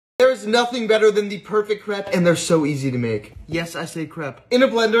There's nothing better than the perfect crepe, and they're so easy to make. Yes, I say crepe. In a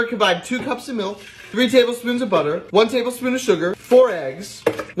blender, combine 2 cups of milk, 3 tablespoons of butter, 1 tablespoon of sugar, 4 eggs,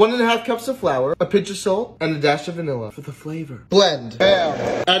 1½ cups of flour, a pinch of salt, and a dash of vanilla for the flavor. Blend.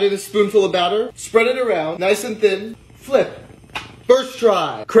 Bam. Add in a spoonful of batter, spread it around, nice and thin, flip. First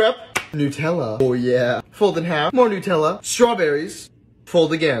try. Crepe, Nutella. Oh yeah. Fold in half, more Nutella, strawberries.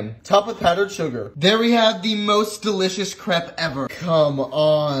 Fold again. Top with powdered sugar. There we have the most delicious crepe ever. Come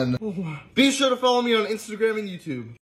on. Be sure to follow me on Instagram and YouTube.